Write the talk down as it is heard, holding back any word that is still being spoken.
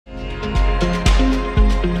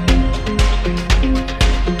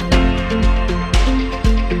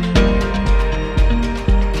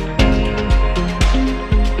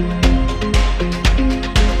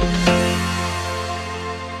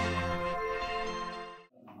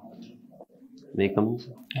May I come in,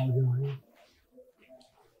 sir?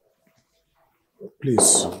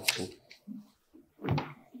 Please.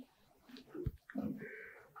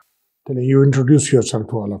 Then you introduce yourself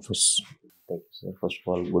to all of us. Thank you, sir. First of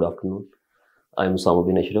all, good afternoon. I am Usama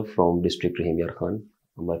bin Ashraf from district Rahimyar Khan.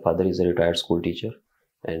 My father is a retired school teacher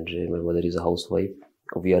and my mother is a housewife.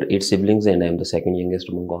 We are 8 siblings and I am the second youngest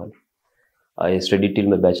among all. I studied till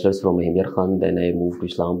my bachelor's from Rahimyar Khan, then I moved to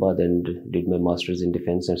Islamabad and did my master's in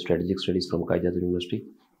defense and strategic studies from Qaeda University.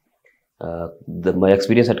 My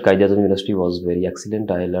experience at Qaeda University was very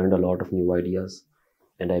excellent. I learned a lot of new ideas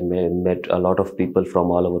and I met a lot of people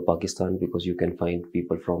from all over Pakistan, because you can find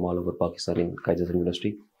people from all over Pakistan in Qaeda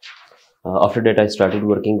University. After that, I started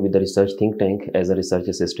working with the research think tank as a research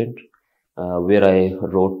assistant, where I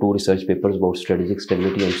wrote 2 research papers about strategic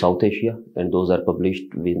stability in South Asia, and those are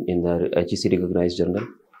published in the HEC recognized journal.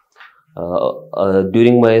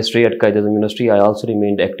 During my stay at Qaeda University, I also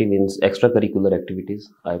remained active in extracurricular activities.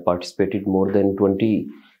 I participated more than 20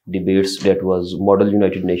 debates, that was Model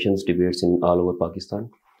United Nations debates in all over Pakistan,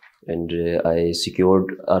 and I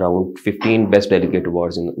secured around 15 Best Delegate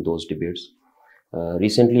Awards in those debates.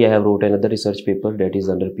 Recently, I have wrote another research paper that is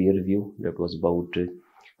under peer review, that was about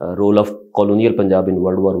role of colonial Punjab in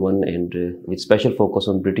World War I, and with special focus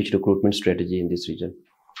on British recruitment strategy in this region.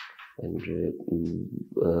 And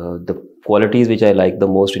the qualities which I like the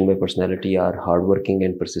most in my personality are hardworking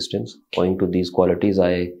and persistence. Owing to these qualities,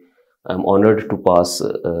 I am honored to pass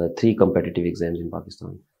 3 competitive exams in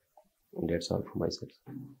Pakistan. And that's all from my side.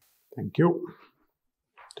 Thank you.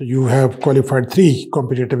 So you have qualified 3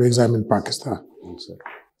 competitive exams in Pakistan. Yes, sir.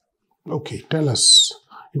 Okay, tell us.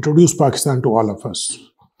 Introduce Pakistan to all of us.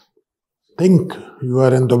 Think you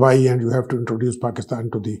are in Dubai and you have to introduce Pakistan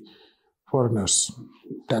to the foreigners.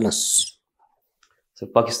 Tell us. So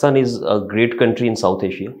Pakistan is a great country in South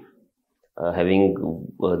Asia, having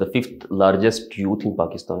the 5th largest youth in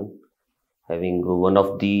Pakistan, having one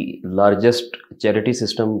of the largest charity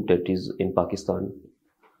system that is in Pakistan.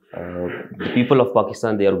 The people of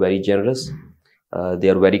Pakistan, they are very generous, they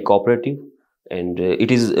are very cooperative, and it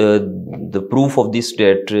is the proof of this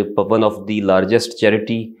that one of the largest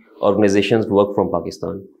charity organizations work from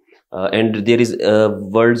Pakistan. And there is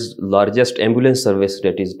world's largest ambulance service,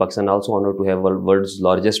 that is Pakistan also honored to have world's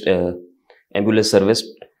largest ambulance service,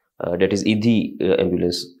 that is ED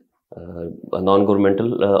ambulance, a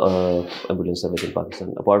non-governmental ambulance service in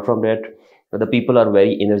Pakistan. Apart from that, the people are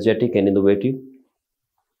very energetic and innovative.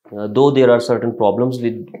 Though there are certain problems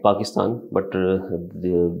with Pakistan, but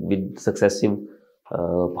with successive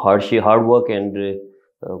hard work and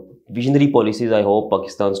visionary policies, I hope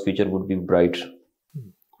Pakistan's future would be bright.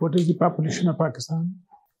 What is the population of Pakistan?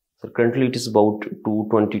 So currently it is about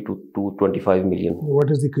 220 to 225 million.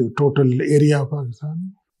 What is the total area of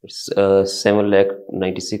Pakistan? It's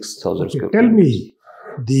 7,96,000 square. Tell me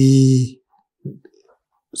the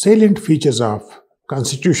salient features of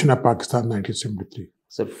Constitution of Pakistan 1973.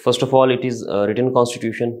 So first of all, it is a written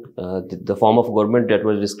constitution. The form of government that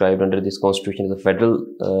was described under this constitution is a federal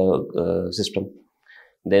system.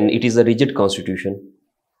 Then it is a rigid constitution.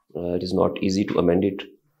 It is not easy to amend it.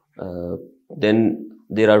 Then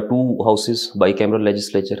there are 2 houses, bicameral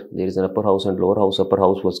legislature. There is an upper house and lower house. Upper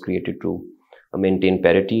house was created to maintain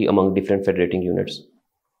parity among different federating units.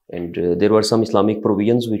 And there were some Islamic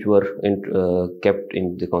provisions which were kept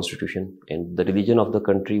in the constitution. And the religion of the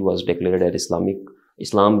country was declared as Islam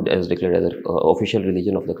as declared as an official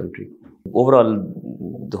religion of the country. Overall,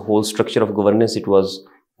 the whole structure of governance, it was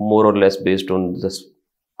more or less based on this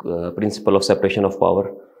principle of separation of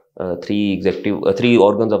power. 3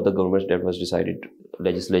 organs of the government that was decided: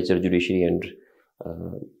 legislature, judiciary, and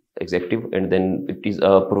executive. And then it is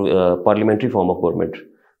a parliamentary form of government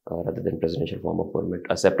rather than presidential form of government.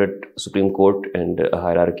 A separate Supreme Court and a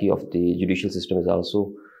hierarchy of the judicial system is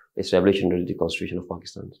also established under the Constitution of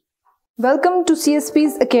Pakistan. Welcome to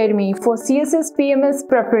CSPs Academy for CSS PMS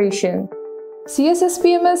preparation. CSS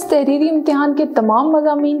PMS तहरीरी इम्तिहान के तमाम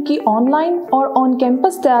मज़ामीन की online और on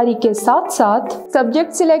campus तैयारी के साथ साथ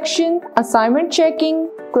subject selection, assignment checking,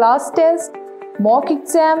 class test, mock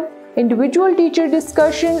exam, individual teacher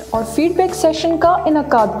discussion और फीडबैक सेशन का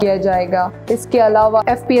इनकाद किया जाएगा। इसके अलावा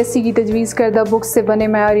FPSC की तजवीज़ करदा बुक्स से बने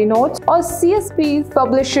मयारी नोट्स और CSPs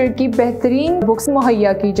पब्लिशर की बेहतरीन बुक्स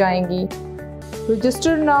मुहैया की जाएंगी।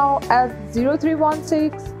 Register now at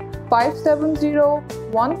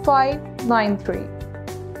 0316-570-1593.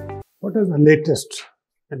 What is the latest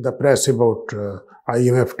in the press about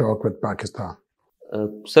IMF talk with Pakistan?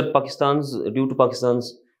 Sir, due to Pakistan's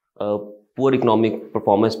poor economic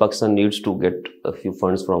performance, Pakistan needs to get a few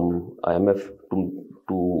funds from IMF to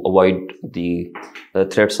avoid the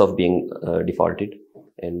threats of being defaulted.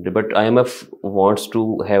 But IMF wants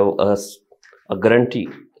to have a guarantee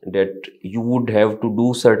that you would have to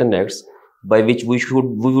do certain acts by which we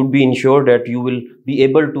would be ensured that you will be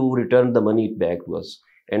able to return the money back to us.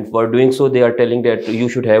 And for doing so, they are telling that you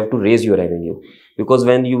should have to raise your revenue, because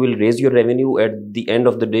when you will raise your revenue, at the end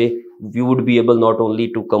of the day, you would be able not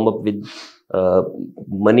only to come up with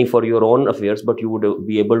money for your own affairs, but you would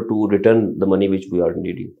be able to return the money which we are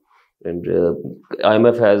needing. And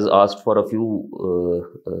IMF has asked for a few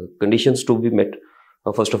conditions to be met.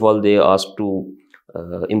 First of all, they asked to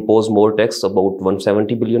impose more tax, about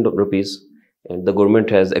 170 billion rupees, and the government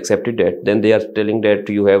has accepted that. Then they are telling that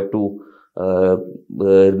you have to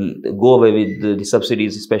go away with the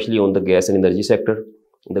subsidies, especially on the gas and energy sector.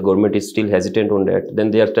 The government is still hesitant on that.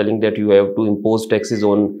 Then they are telling that you have to impose taxes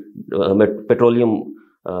on petroleum,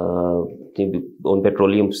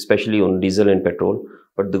 especially on diesel and petrol.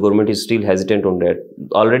 But the government is still hesitant on that.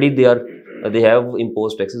 Already they have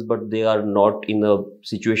imposed taxes, but they are not in a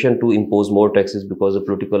situation to impose more taxes, because the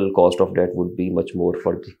political cost of that would be much more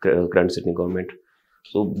for the current sitting government.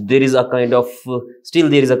 So there is a kind of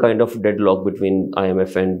deadlock between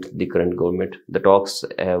IMF and the current government. The talks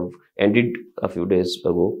have ended a few days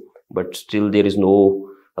ago, but still there is no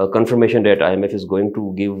confirmation that IMF is going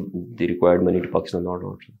to give the required money to Pakistan or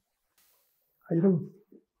not.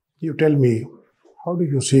 You tell me, how do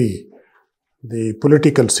you see the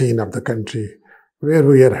political scene of the country, where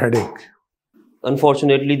we are heading?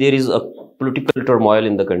 Unfortunately, there is a political turmoil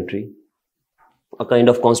in the country. A kind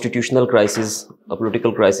of constitutional crisis, a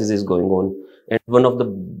political crisis is going on, and one of the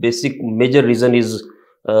major reason is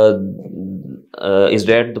that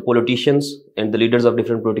the politicians and the leaders of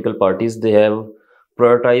different political parties, they have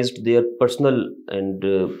prioritized their personal and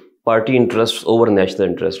party interests over national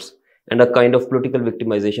interests, and a kind of political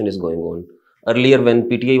victimization is going on. Earlier, when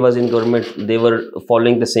PTI was in government, they were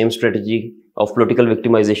following the same strategy of political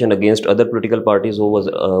victimization against other political parties who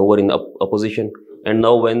were in opposition. And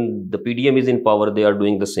now, when the PDM is in power, they are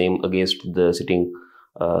doing the same against the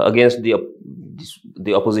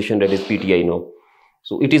opposition, that is PTI now.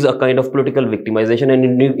 So it is a kind of political victimization,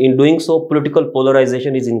 and in doing so, political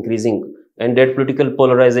polarization is increasing, and that political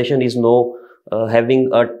polarization is now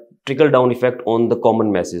having a trickle-down effect on the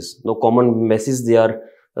common masses. Now, common masses, they are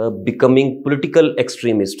becoming political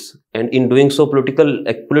extremists, and in doing so,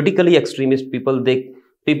 politically extremist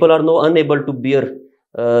people are now unable to bear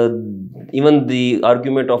even the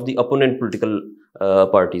argument of the opponent political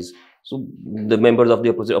parties. So the members of the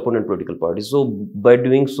opponent political parties. So by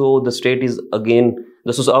doing so, our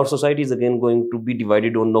society is again going to be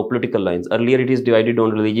divided on no political lines. Earlier it is divided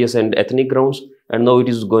on religious and ethnic grounds, and now it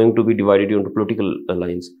is going to be divided onto political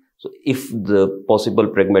lines. So if the possible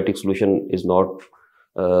pragmatic solution is not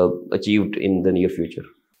achieved in the near future.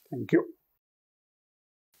 Thank you.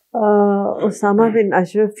 Usama bin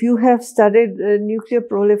Ashraf, you have studied nuclear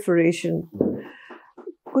proliferation.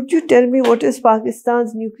 Could you tell me what is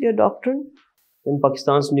Pakistan's nuclear doctrine? In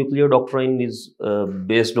Pakistan's nuclear doctrine is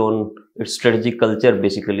based on its strategic culture,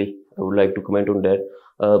 basically. I would like to comment on that.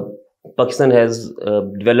 Pakistan has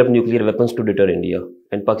developed nuclear weapons to deter India,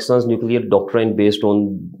 and Pakistan's nuclear doctrine based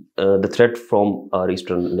on the threat from our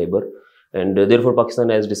eastern neighbor. And therefore, Pakistan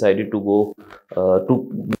has decided to go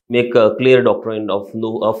to make a clear doctrine of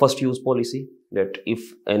first use policy, that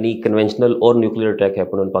if any conventional or nuclear attack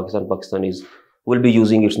happen on Pakistan, will be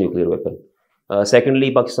using its nuclear weapon. Secondly,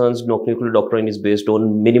 Pakistan's nuclear doctrine is based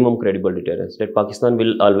on minimum credible deterrence, that Pakistan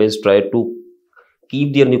will always try to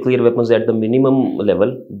keep their nuclear weapons at the minimum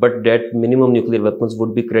level, but that minimum nuclear weapons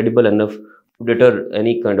would be credible enough to deter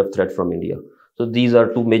any kind of threat from India. So these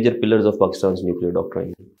are two major pillars of Pakistan's nuclear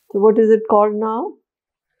doctrine. So what is it called now?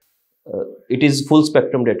 It is full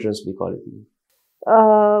spectrum deterrence, we call it.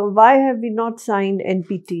 Why have we not signed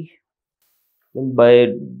NPT?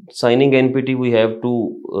 By signing NPT, we have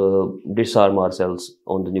to disarm ourselves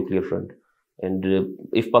on the nuclear front. And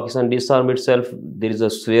if Pakistan disarm itself, there is a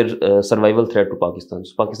severe survival threat to Pakistan.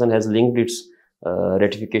 So Pakistan has linked its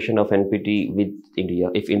ratification of NPT with India.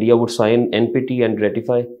 If India would sign NPT and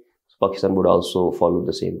ratify, Pakistan would also follow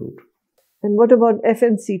the same route. And what about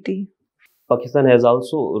FMCT? Pakistan has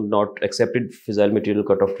also not accepted fissile material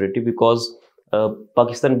cut-off treaty because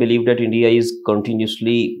Pakistan believed that India is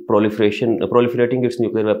continuously proliferating its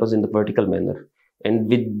nuclear weapons in the vertical manner. And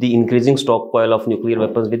with the increasing stockpile of nuclear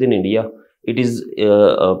weapons within India, it is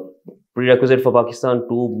a prerequisite for Pakistan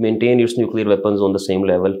to maintain its nuclear weapons on the same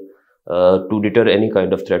level to deter any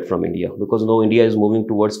kind of threat from India. Because now India is moving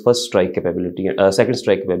towards first strike capability, second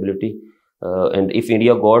strike capability. And if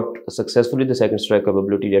India got successfully the second strike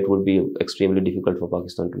capability, that would be extremely difficult for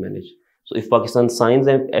Pakistan to manage. So if Pakistan signs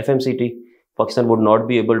FMCT, Pakistan would not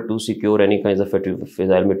be able to secure any kinds of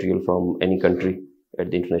fissile material from any country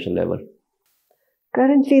at the international level.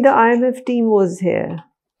 Currently, the IMF team was here.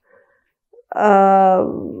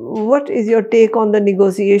 What is your take on the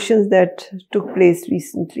negotiations that took place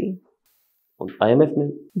recently? On IMF,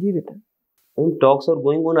 talks are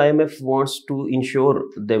going on. IMF wants to ensure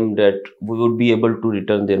them that we would be able to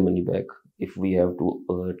return their money back if we have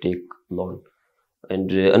to take loan.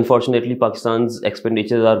 And unfortunately, Pakistan's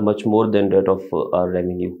expenditures are much more than that of our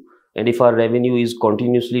revenue. And if our revenue is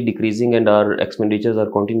continuously decreasing and our expenditures are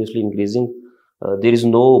continuously increasing, there is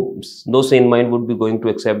no sane mind would be going to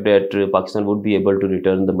accept that Pakistan would be able to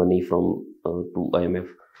return the money from to IMF.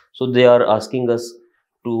 So they are asking us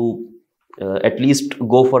to at least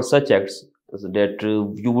go for such acts that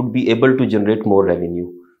you would be able to generate more revenue.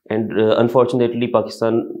 And unfortunately,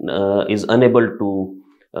 Pakistan is unable to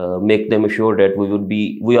make them assure that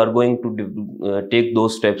we are going to take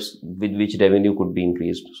those steps with which revenue could be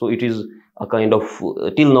increased. So it is a kind of,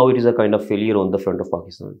 till now, it is a kind of failure on the front of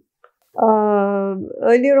Pakistan.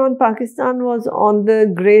 Earlier on, Pakistan was on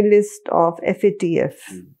the grey list of FATF,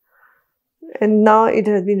 and now it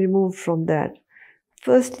has been removed from that.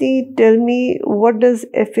 Firstly, tell me, what does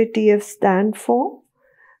FATF stand for,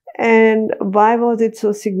 and why was it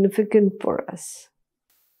so significant for us?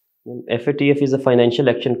 FATF is a Financial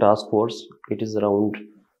Action Task Force. It is around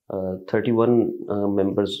 31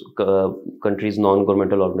 members, countries,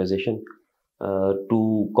 non-governmental organization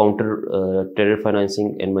to counter terror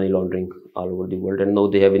financing and money laundering all over the world. And now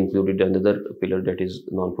they have included another pillar, that is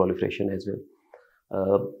non-proliferation as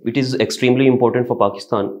well. It is extremely important for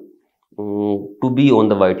Pakistan to be on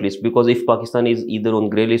the white list, because if Pakistan is either on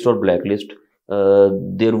grey list or black list,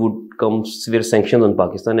 there would come severe sanctions on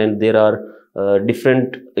Pakistan, and there are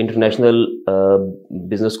different international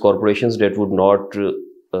business corporations that would not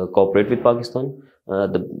cooperate with Pakistan.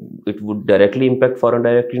 It would directly impact foreign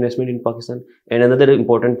direct investment in Pakistan. And another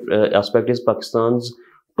important aspect is Pakistan's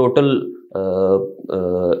total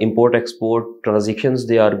import-export transactions.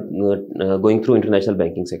 They are going through international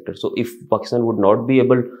banking sector. So if Pakistan would not be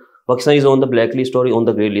able, Pakistan is on the blacklist or on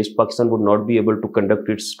the grey list, Pakistan would not be able to conduct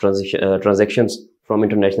its transactions from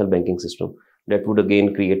international banking system. That would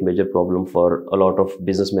again create major problem for a lot of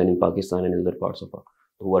businessmen in Pakistan and other parts of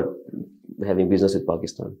who are having business with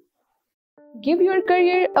Pakistan. Give your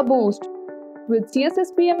career a boost with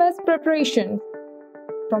CSS PMS preparation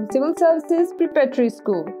from Civil Services Preparatory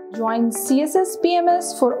School. Join CSS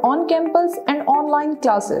PMS for on-campus and online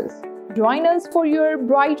classes. Join us for your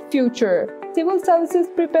bright future. Civil Services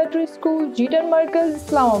Preparatory School, Jitan Markaz,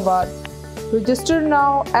 Islamabad. Register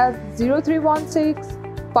now at 0316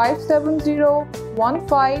 570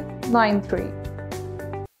 1593.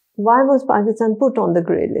 Why was Pakistan put on the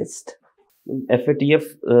grey list? FATF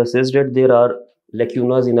says that there are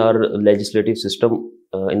lacunas in our legislative system,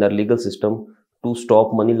 in our legal system, to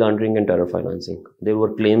stop money laundering and terror financing. There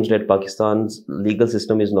were claims that Pakistan's legal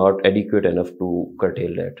system is not adequate enough to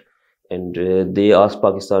curtail that. And they asked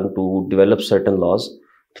Pakistan to develop certain laws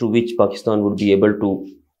through which Pakistan would be able to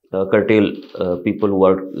curtail people who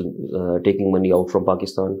are taking money out from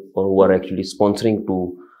Pakistan, or who are actually sponsoring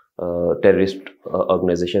to terrorist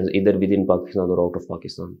organizations either within Pakistan or out of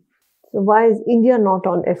Pakistan. So why is India not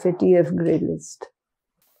on FATF grey list?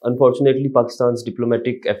 Unfortunately, Pakistan's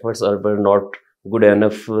diplomatic efforts were not good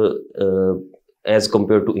enough as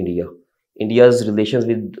compared to India. India's relations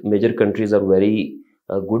with major countries are very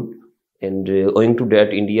good, and owing to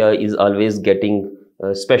that, India is always getting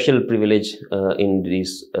special privilege in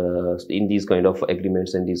these kind of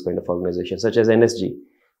agreements and these kind of organizations, such as NSG.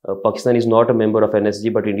 Pakistan is not a member of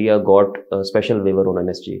NSG, but India got a special waiver on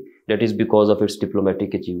NSG. That is because of its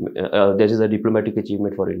diplomatic achievement. That is a diplomatic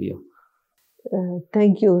achievement for India.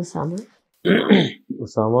 Thank you, Usama.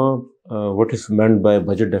 Usama, what is meant by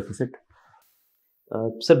budget deficit?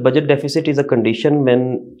 Sir, budget deficit is a condition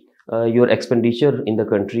when your expenditure in the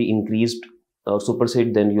country increased or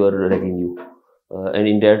supersede than your revenue. And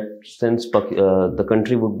in that sense, the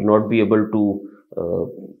country would not be able to,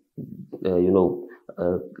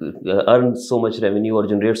 earn so much revenue or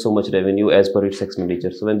generate so much revenue as per its expenditure.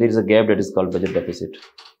 So when there is a gap, that is called budget deficit.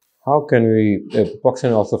 How can we,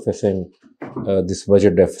 Pakistan also facing this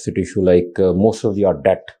budget deficit issue, like most of our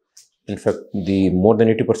debt. In fact, the more than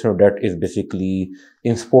 80% of debt is basically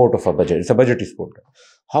in support of a budget. It's a budget support.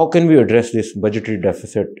 How can we address this budgetary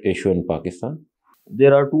deficit issue in Pakistan?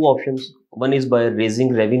 There are two options. One is by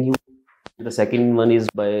raising revenue. The second one is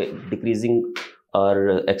by decreasing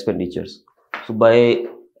our expenditures. So by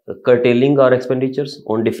curtailing our expenditures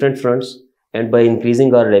on different fronts and by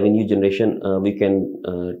increasing our revenue generation, we can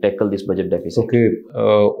tackle this budget deficit. Okay,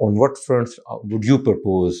 on what fronts would you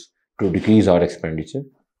propose to decrease our expenditure?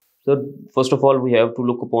 So first of all, we have to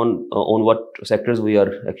look upon on what sectors we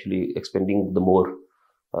are actually expending the more.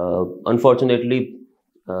 Unfortunately,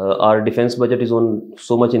 our defense budget is on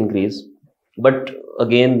so much increase. But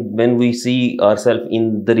again, when we see ourselves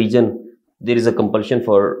in the region, there is a compulsion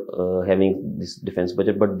for having this defense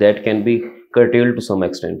budget, but that can be curtailed to some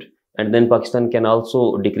extent. And then Pakistan can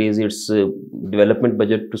also decrease its development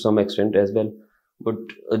budget to some extent as well. But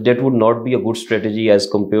that would not be a good strategy as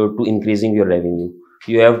compared to increasing your revenue.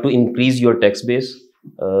 You have to increase your tax base,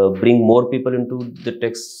 bring more people into the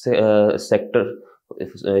tax sector,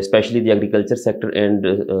 especially the agriculture sector, and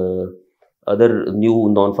other new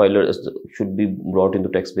non-filers should be brought into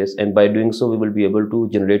tax base. And by doing so, we will be able to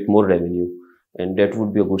generate more revenue. And that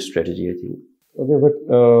would be a good strategy, I think. Okay, but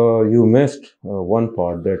you missed one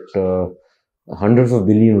part, that hundreds of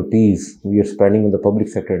billion rupees we are spending on the public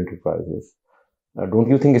sector enterprises. Don't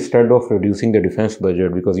you think instead of reducing the defense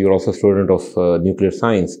budget, because you're also a student of nuclear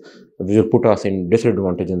science, which will put us in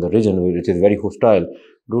disadvantage in the region, which is very hostile,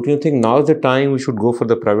 don't you think now is the time we should go for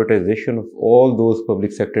the privatization of all those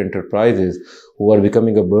public sector enterprises who are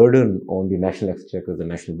becoming a burden on the national exchequer, the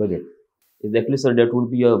national budget? Exactly, sir. That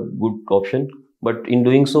would be a good option. But in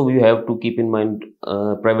doing so, we have to keep in mind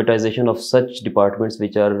privatization of such departments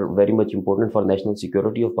which are very much important for national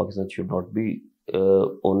security of Pakistan should not be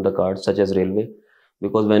on the cards, such as railway.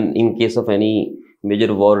 Because when in case of any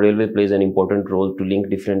major war, railway plays an important role to link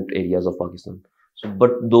different areas of Pakistan. So, but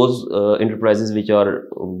those enterprises which are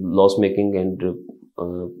loss-making and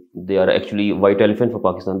they are actually white elephant for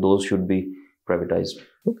Pakistan, those should be privatized.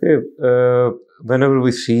 Okay, whenever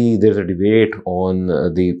we see there's a debate on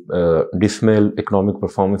the dismal economic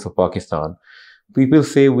performance of Pakistan, people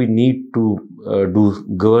say we need to do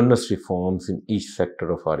governance reforms in each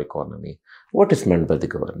sector of our economy. What is meant by the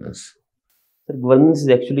governance? Governance is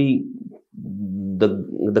actually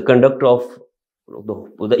the conduct of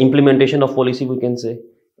the implementation of policy, we can say.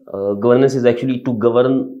 Governance is actually to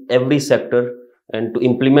govern every sector and to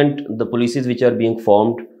implement the policies which are being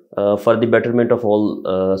formed for the betterment of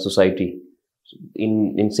all society.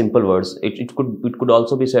 In simple words, it could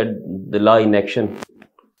also be said the law in action.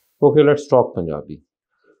 Okay, let's talk Punjabi.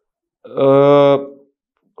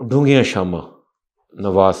 ढूंगियां शामा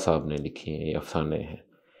नवाज साहब ने लिखी हैं, ये अफसाने हैं.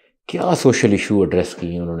 क्या social issue address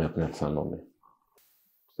किए हैं उन्होंने अपने अफसानों में?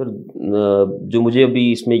 सर, जो मुझे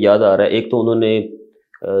अभी इसमें याद आ रहा है, एक तो उन्होंने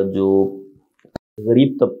जो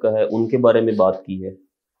गरीब तबका है उनके बारे में बात की है,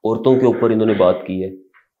 औरतों के ऊपर इन्होंने बात की है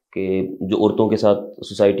कि जो औरतों के साथ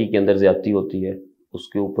सोसाइटी के अंदर ज़्यादती होती है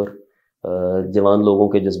उसके ऊपर, जवान लोगों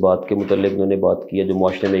के जज्बात के मुतल्लिक़ उन्होंने बात की है, जो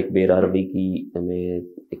मुआशरे में एक बेरारवी की हमें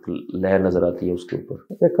एक लहर नज़र आती है उसके ऊपर.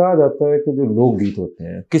 कहा जाता है कि जो लोकगीत होते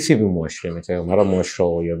हैं किसी भी मुआशरे में, चाहे हमारा मुआशरा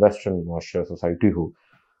हो या वेस्टर्न मुआशरा सोसाइटी हो,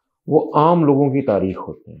 वो आम लोगों की तारीख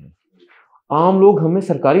होते हैं. आम लोग हमें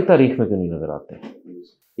सरकारी तारीख में क्यों नहीं नज़र आते?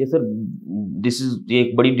 ये सर, दिस इज़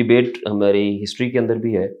एक बड़ी डिबेट हमारी हिस्ट्री के अंदर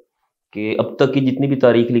भी है कि अब तक की जितनी भी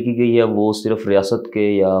तारीख लिखी गई है वो सिर्फ रियासत के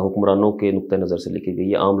या हुक्मरानों के नुक्ते नज़र से लिखी गई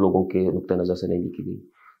है, आम लोगों के नुक्ते नज़र से नहीं लिखी गई.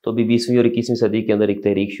 तो अभी 20वीं और 21वीं सदी के अंदर एक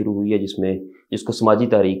तहरीक शुरू हुई है जिसको समाजी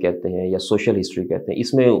तारीख कहते हैं या सोशल हिस्ट्री कहते हैं.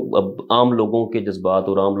 इसमें अब आम लोगों के जज्बात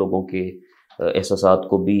और आम लोगों के एहसासात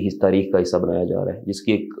को भी इस तारीख का हिस्सा बनाया जा रहा है,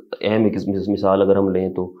 जिसकी एक अहम मिसाल अगर हम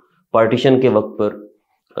लें तो पार्टीशन के वक्त पर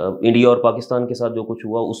इंडिया और पाकिस्तान के साथ जो कुछ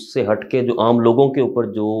हुआ उससे हट के जो आम लोगों के ऊपर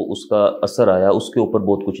जो उसका असर आया उसके ऊपर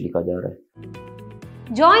बहुत कुछ लिखा जा रहा है.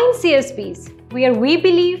 Join CSPs, where we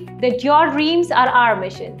believe that your dreams are our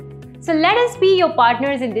mission. So let us be your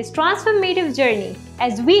partners in this transformative journey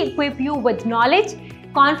as we equip you with knowledge,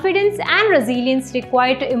 confidence and resilience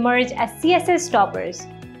required to emerge as CSS toppers.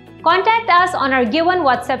 Contact us on our given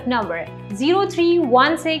WhatsApp number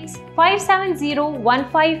 0316 570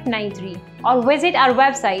 1593 or visit our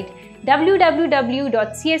website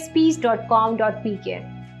www.csps.com.pk.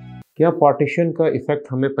 क्या partition का effect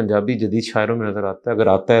हमें पंजाबी जदीद शायरों में नज़र आता है? अगर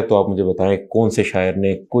आता है तो आप मुझे बताएं कौन से शायर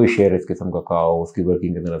ने कोई शेर इस किस्म का कहा हो, उसकी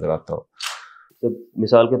वर्किंग के अंदर नज़र आता हो. तो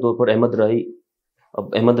मिसाल के तौर पर अहमद राही.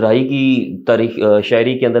 अब अहमद राही की तारीख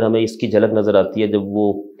शायरी के अंदर हमें इसकी झलक नज़र आती है जब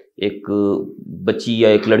वो एक बच्ची या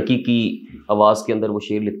एक लड़की की आवाज़ के अंदर वो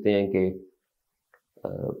शेर लिखते हैं कि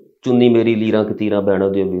चुन्नी मेरी लीरा कतीरा बहना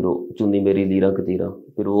दे वीरो, चुन्नी मेरी लीरा कतीरा.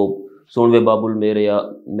 फिर वो सुन वे बाबुल मेरे या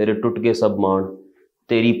मेरे टुट गए सब मान,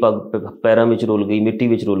 तेरी पग पैरां विच रुल गई मिट्टी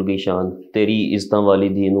विच रुल गई शान, तेरी इज्जतां वाली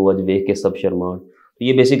धी नूं अज वेख के सब शर्मान. तो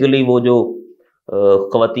ये बेसिकली वो जो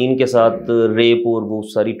ख़वातीन के साथ रेप और वो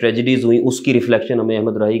सारी ट्रेजेडीज़ हुई उसकी रिफ्लेक्शन हमें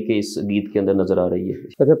अहमद राही के इस गीत के अंदर नज़र आ रही है.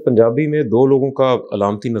 अच्छा, पंजाबी में दो लोगों का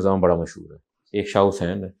अलामती निज़ाम बड़ा मशहूर है, एक शाह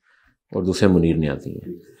हुसैन है और दूसरे मुनीर नियाज़ी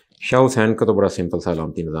हैं. शाह हुसैन का तो बड़ा सिंपल सा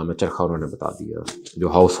अलामती निज़ाम है, चरखा उन्होंने बता दिया, जो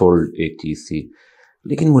हाउस होल्ड एक चीज़ थी।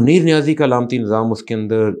 लेकिन मुनीर न्याजी का अलामती निज़ाम, उसके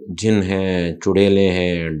अंदर जिन हैं, चुड़ैलें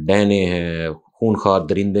हैं, डैने हैं, खूनखार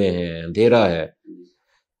दरिंदे हैं, अंधेरा है,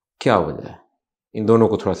 क्या वजह है? इन दोनों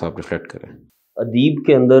को थोड़ा सा आप रिफ्लेक्ट करें। अदीब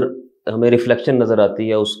के अंदर हमें रिफ्लेक्शन नज़र आती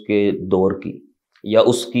है उसके दौर की या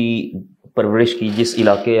उसकी परवरिश की, जिस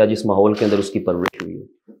इलाके या जिस माहौल के अंदर उसकी परवरिश हुई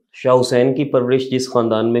है। शाह हुसैन की परवरिश जिस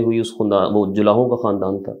ख़ानदान में हुई, उस खानदान, वो जुलाहों का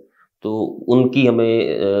ख़ानदान था, तो उनकी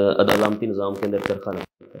हमें अदालती निज़ाम के अंदर चरखा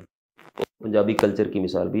लगता है। तो पंजाबी कल्चर की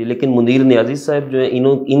मिसाल भी है। लेकिन मुनीर न्याजी साहब जो है,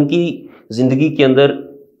 इनकी ज़िंदगी के अंदर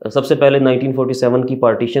सबसे पहले 1947 की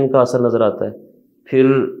पार्टीशन का असर नज़र आता है, फिर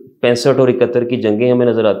 65 और 71 की जंगें हमें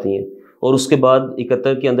नज़र आती हैं, और उसके बाद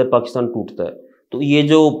 71 के अंदर पाकिस्तान टूटता है। तो ये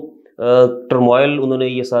जो टर्मोइल उन्होंने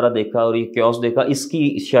ये सारा देखा और ये क्योस देखा,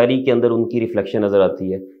 इसकी शायरी के अंदर उनकी रिफ्लेक्शन नज़र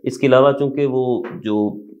आती है। इसके अलावा चूँकि वो जो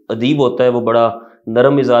अदीब होता है वो बड़ा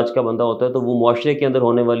नरम मिजाज का बंदा होता है, तो वो मुआशरे के अंदर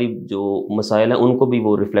होने वाली जो मसाइल हैं उनको भी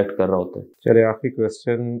वो रिफ्लेक्ट कर रहा होता है। चलिए, आखिरी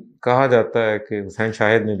क्वेश्चन। कहा जाता है कि हुसैन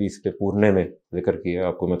शाहिद ने भी इस पे पूर्णे में जिक्र किया,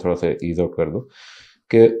 आपको मैं थोड़ा सा ईज आउट कर दूं,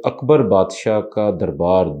 कि अकबर बादशाह का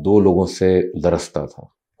दरबार 2 लोगों से दरसता था।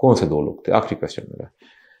 कौन से 2 लोग थे? आखिरी क्वेश्चन मेरा।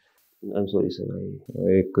 I am sorry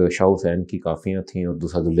sir. एक शाह हुसैन की काफियां थी और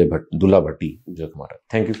दूसरा दुल्ला भट्टी जो हमारा।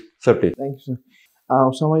 Thank you sir, please. Thank you, sir.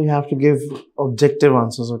 Usama, you have to give objective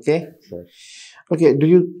answers, okay? Sir. Okay, do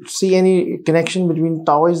you see any connection between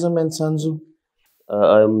Taoism and Sun Tzu?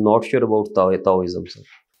 I am not sure about Taoism, sir.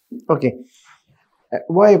 Okay.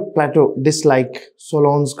 Why Plato dislike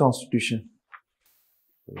Solon's constitution?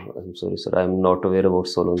 I'm sorry, sir. I am not aware about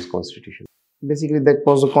Solon's constitution. Basically, that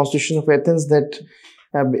was the constitution of Athens that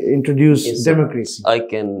introduced Yes, sir. democracy. I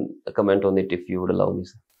can comment on it if you would allow me,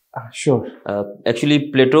 sir. Sure. Actually,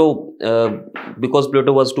 Plato, because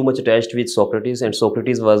Plato was too much attached with Socrates, and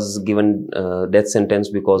Socrates was given death sentence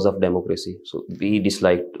because of democracy. So he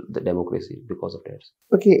disliked the democracy because of that.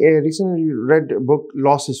 Okay, recently you read a book,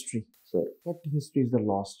 Lost History. Sir. What history is the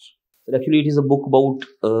lost? Actually, it is a book about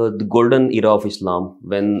the golden era of Islam,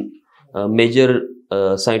 when major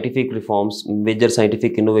scientific reforms, major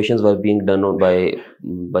scientific innovations were being done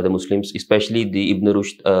by the Muslims, especially the Ibn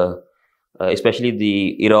Rushd, especially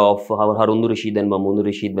the era of Harun Rashid and Mamun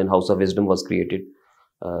Rashid, when House of Wisdom was created.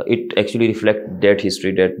 It actually reflects that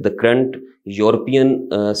history, that the current European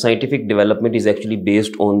scientific development is actually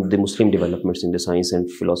based on the Muslim developments in the science and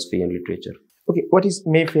philosophy and literature. Okay, what is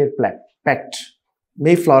Mayfair Pact?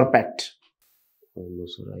 Mayflower Pact. No,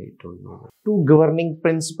 sir, I don't know. 2 governing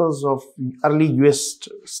principles of early US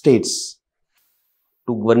states.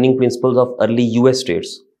 2 governing principles of early US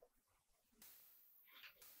states.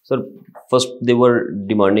 Sir, first they were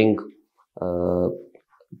demanding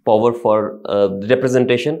power for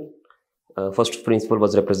representation. First principle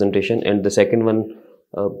was representation, and the second one,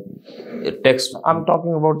 text. I'm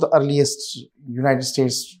talking about the earliest United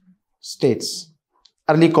States,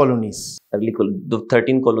 early colonies. The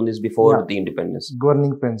 13 colonies before the independence.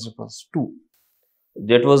 Governing principles, 2.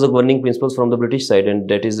 That was the governing principles from the British side, and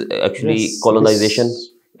that is actually colonization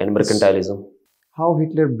and mercantilism. How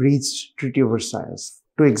Hitler breached Treaty of Versailles.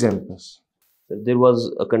 2 examples. There was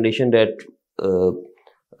a condition that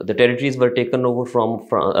the territories were taken over from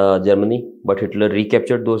Germany, but Hitler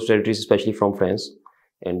recaptured those territories, especially from France.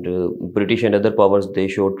 And British and other powers, they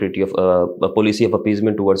showed a policy of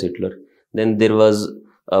appeasement towards Hitler. Then there was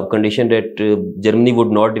a condition that Germany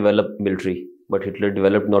would not develop military, but Hitler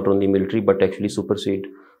developed not only military but actually supersede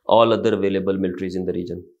all other available militaries in the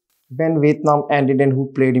region. When Vietnam ended and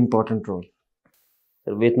who played important role?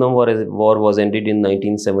 The Vietnam War was ended in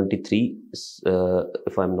 1973,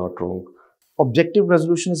 if I'm not wrong. Objective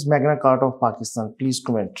resolution is Magna Carta of Pakistan. Please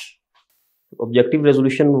comment. Objective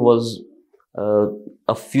resolution was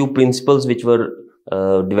a few principles which were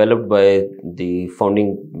developed by the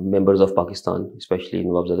founding members of Pakistan, especially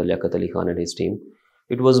Nawabzada Liaquat Ali Khan and his team.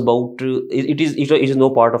 It was about it is no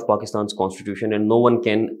part of Pakistan's constitution, and no one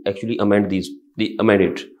can actually amend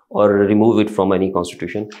it or remove it from any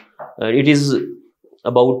constitution. It is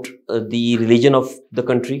about the religion of the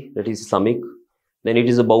country, that is Islamic. Then it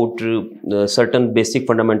is about certain basic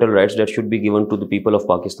fundamental rights that should be given to the people of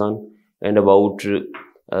Pakistan, and about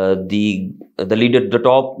the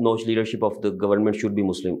top-notch leadership of the government should be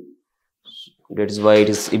Muslim. That is why it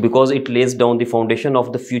is, because it lays down the foundation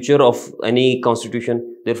of the future of any constitution.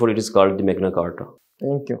 Therefore, it is called the Magna Carta.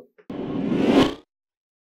 Thank you.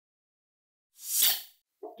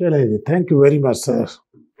 चलिए जी, thank you very much sir.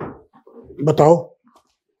 बताओ,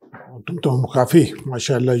 तुम तो काफ़ी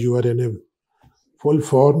माशाल्लाह, you are in a full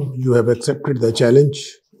form, you have accepted the challenge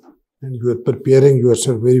and you are preparing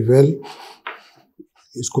yourself very well.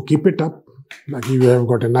 इसको keep it up, बाकी you have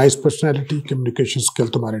got a nice personality, communication skill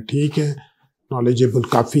तुम्हारे ठीक है, नॉलेजेबल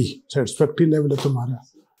काफ़ी सेटिस्फैक्ट्री लेवल है तुम्हारा,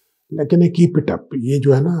 लेकिन keep it up. ये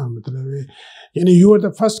जो है ना, मतलब यानी you are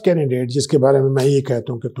the first candidate जिसके बारे में मैं ये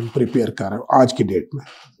कहता हूँ कि तुम प्रिपेयर कर रहे हो आज की डेट में।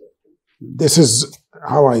 This is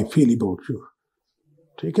how I feel about you,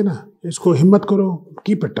 ठीक है ना। इसको हिम्मत करो,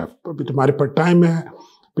 कीप इट अप। अभी तुम्हारे पास टाइम है,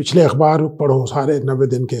 पिछले अखबार पढ़ो सारे 90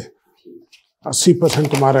 दिन के,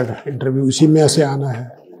 80% तुम्हारा इंटरव्यू इसी में से आना है,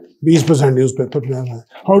 20% न्यूज़पेपर में आना है।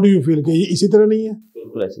 हाउ डू यू फील कि ये इसी तरह नहीं है?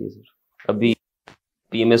 बिल्कुल ऐसे ही सर। अभी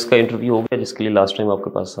पीएमएस का इंटरव्यू हो गया जिसके लिए लास्ट टाइम आपके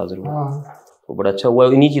पास हाजिर हुआ, तो बड़ा अच्छा हुआ।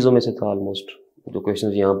 इन्हीं चीज़ों में से था ऑलमोस्ट, जो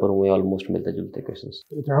क्वेश्चंस यहाँ पर हुए ऑलमोस्ट मिलते जुलते questions.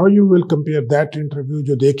 How you will compare that interview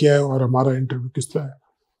जो दे के आए और हमारा इंटरव्यू किस तरह है?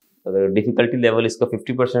 अगर डिफिकल्टी लेवल इसका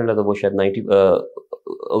 50% है तो वो शायद 90,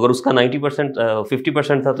 अगर उसका 90%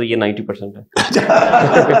 50% था तो ये 90% है।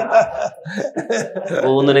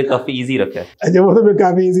 वो उन्होंने काफ़ी इजी रखा है। अच्छा, वो तो मैं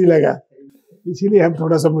काफ़ी इजी लगा, इसीलिए हम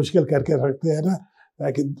थोड़ा सा मुश्किल करके रखते हैं ना,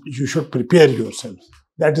 ताकि you should prepare yourself,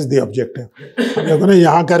 that is the objective. अगर ना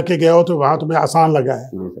यहाँ करके गए हो तो वहाँ तुम्हें आसान लगा है।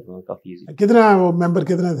 काफ़ी इजी। कितना वो मेंबर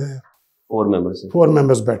कितने थे? 4 मेंबर्स। 4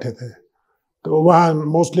 मेंबर्स बैठे थे, तो वहाँ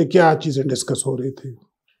मोस्टली क्या चीज़ें डिस्कस हो रही थी?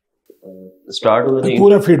 स्टार्ट उन्होंने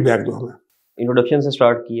पूरा फीडबैक दो हमें। इंट्रोडक्शन से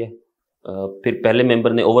स्टार्ट किया, फिर पहले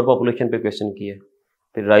मेंबर ने ओवर पॉपुलेशन पे क्वेश्चन किया,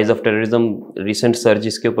 फिर rise of terrorism recent search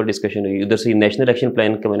इसके ऊपर डिस्कशन हुई। उधर से नेशनल एक्शन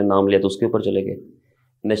प्लान का मैंने नाम लिया तो उसके ऊपर चले गए,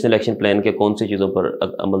 नेशनल एक्शन प्लान के कौन सी चीज़ों पर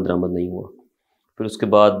अमल दरामद नहीं हुआ। फिर उसके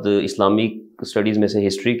बाद इस्लामिक स्टडीज़ में से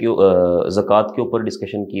हिस्ट्री के ज़कात के ऊपर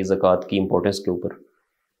डिस्कशन की, ज़कात की इम्पोर्टेंस के ऊपर।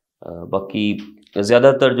 बाकी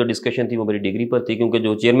ज़्यादातर जो डिस्कशन थी वो मेरी डिग्री पर थी, क्योंकि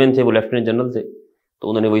जो चेयरमैन थे वो लेफ्टिनेंट जनरल थे, तो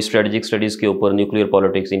उन्होंने वही स्ट्रेटजिक स्टडीज़ के ऊपर, न्यूक्लियर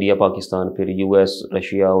पॉलिटिक्स, इंडिया पाकिस्तान, फिर यूएस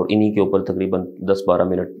रशिया और इन्हीं के ऊपर तकरीबन 10-12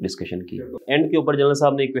 मिनट डिस्कशन की। एंड के ऊपर जनरल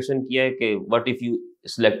साहब ने एक क्वेश्चन किया है कि what if you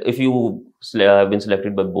have been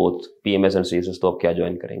selected by both PMS and CSS, तो आप क्या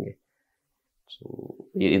ज्वाइन करेंगे? सो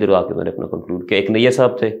ये इधर आके उन्होंने अपना कंक्लूड किया। एक नैया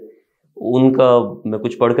साहब थे, उनका मैं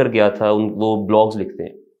कुछ पढ़ कर गया था, वो ब्लॉग्स लिखते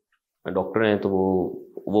हैं, डॉक्टर हैं, तो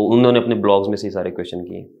वो उन्होंने अपने ब्लॉग्स में से सारे क्वेश्चन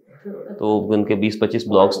किए, तो उनके 20-25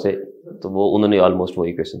 ब्लॉग्स थे, तो वो उन्होंने ऑलमोस्ट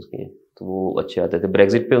वही क्वेश्चंस किए, तो वो अच्छे आते थे।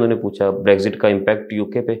 ब्रेग्जिट पे उन्होंने पूछा, ब्रेग्जिट का इम्पैक्ट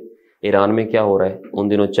यूके पे, ईरान में क्या हो रहा है, उन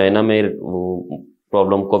दिनों चाइना में वो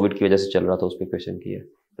प्रॉब्लम कोविड की वजह से चल रहा था, उस पर क्वेश्चन किया,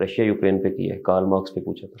 रशिया यूक्रेन पे किया, कार्ल मार्क्स पे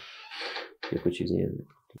पूछा था, ये कुछ चीज़ें हैं।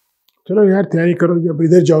 चलो यार, तैयारी करो, जब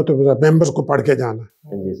इधर जाओ तो मेंबर्स को पढ़ के जाना।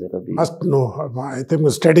 जी सर। अभी must know, I think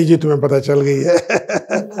strategy तुम्हें पता चल गई है।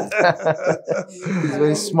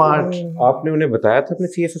 Very smart. आपने उन्हें बताया था अपने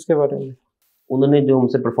सीएसएस के बारे में? उन्होंने जो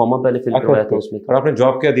हमसे परफॉर्मा पहले फिल करवाया था उसमें। और आपने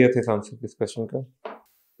जॉब क्या दिया था आंसर इस क्वेश्चन का?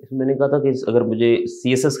 इसमें मैंने कहा था कि अगर मुझे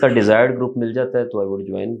सीएसएस का डिजायर्ड ग्रुप मिल जाता है तो आई वुड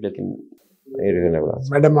ज्वाइन, लेकिन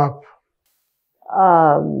मैडम आप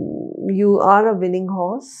you are a winning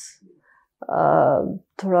horse,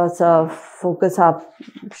 थोड़ा सा फोकस आप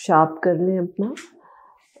शार्प कर लें अपना।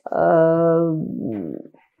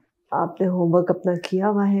 आपने होमवर्क अपना किया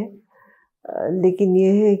हुआ है, लेकिन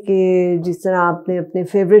ये है कि जिस तरह आपने अपने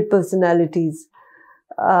favourite personalities,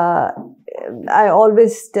 I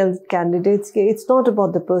always tell candidates कि it's not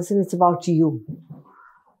about the person, it's about you.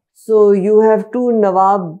 So you have 2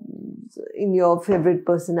 Nawab in your favorite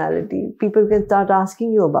personality. People can start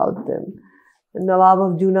asking you about them. Nawab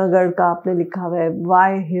of Junagadh का आपने लिखा हुआ है,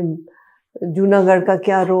 Y him, Junagadh का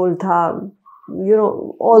क्या role था, you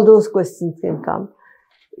know, all those questions can come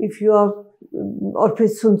if you are. और फिर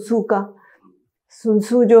सुनसू का,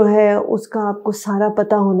 सुनसू जो है उसका आपको सारा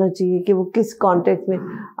पता होना चाहिए कि वो किस कॉन्टेक्स्ट में.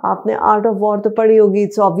 आपने आर्ट ऑफ वॉर तो पढ़ी होगी,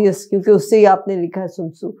 इट्स ऑब्वियस, क्योंकि उससे ही आपने लिखा है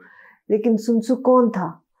सुनसू. लेकिन सुनसू कौन था,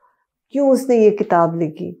 क्यों उसने ये किताब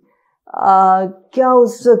लिखी, क्या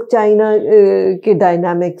उस वक्त चाइना के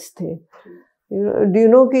डायनामिक्स थे. Do you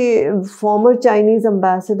know कि former Chinese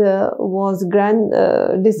ambassador was grand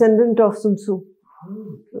descendant of Sun Tzu.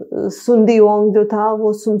 सुंदी Wong जो था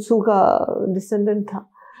वो सुन त्सू का डिसेंडेंट था.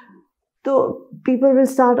 तो people will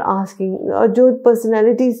start asking. और जो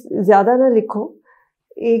पर्सनैलिटीज ज़्यादा ना लिखो,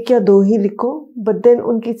 1 या 2 ही लिखो, बट देन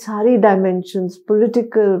उनकी सारी डायमेंशंस,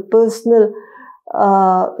 पॉलिटिकल, पर्सनल,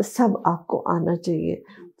 सब आपको आना चाहिए.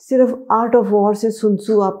 सिर्फ आर्ट ऑफ वॉर से सुन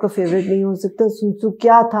त्सू आपका फेवरेट नहीं हो सकता. सुन त्सू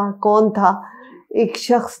क्या था, कौन था, एक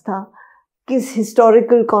शख्स था, किस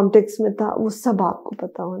हिस्टोरिकल कॉन्टेक्स्ट में था, वो सब आपको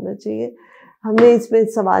पता होना चाहिए. हमने इसमें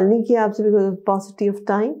सवाल नहीं किया आपसे because of पॉसिटी of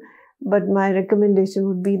time, but my recommendation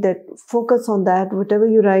would be that focus on that. What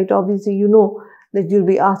ever you right, obviously you know that you'll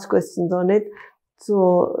be asked questions on it, so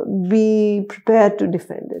be prepared to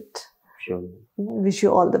defend it. Wish you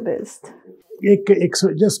all the best. एक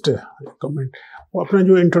just comment, वो अपना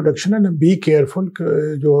जो introduction है ना, be careful,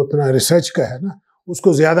 जो अपना research का है ना,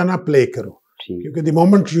 उसको ज़्यादा ना प्ले करो. क्योंकि the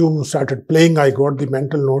moment you started playing, I got the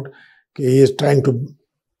mental note कि he is trying to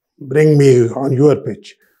bring me on your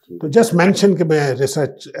pitch. तो just mention कि मैं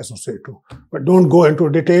research associate हूँ, but don't go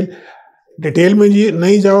into detail. Detail में जी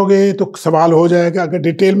नहीं जाओगे तो सवाल हो जाएगा, अगर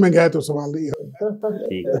डिटेल में गए तो सवाल नहीं होगा।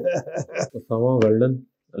 उसामा वेल डन,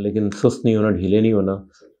 लेकिन सुस्त नहीं होना, ढीले नहीं होना।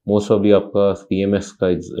 मोस्ट प्रॉब्ली आपका पीएमएस का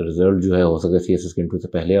रिजल्ट जो है हो सके सीएसएस के इंटरव्यू से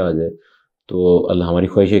पहले आ जाए, तो अल्लाह हमारी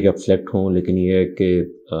ख्वाहिश है कि आप सिलेक्ट हों, लेकिन ये है कि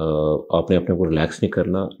आपने अपने को रिलैक्स नहीं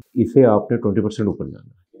करना, इसे आपने 20% ऊपर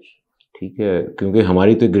जाना, ठीक है, क्योंकि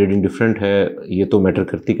हमारी तो ग्रेडिंग डिफरेंट है, ये तो मैटर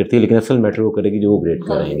करती है, लेकिन असल मैटर वो करेगी जो वो ग्रेड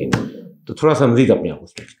करेंगे, तो थोड़ा सा मजीद अपने आप को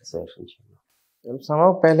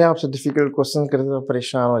समाओ पहले आपसे डिफिकल्ट क्वेश्चन करते तो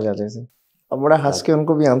परेशान हो जाते थे, अब बड़ा हंस के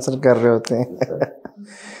उनको भी आंसर कर रहे होते हैं।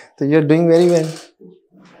 तो you are doing very well.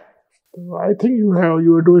 I think you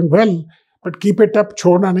are doing well, but keep it up,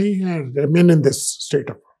 छोड़ना नहीं है, remain in this state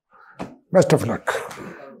of best of luck.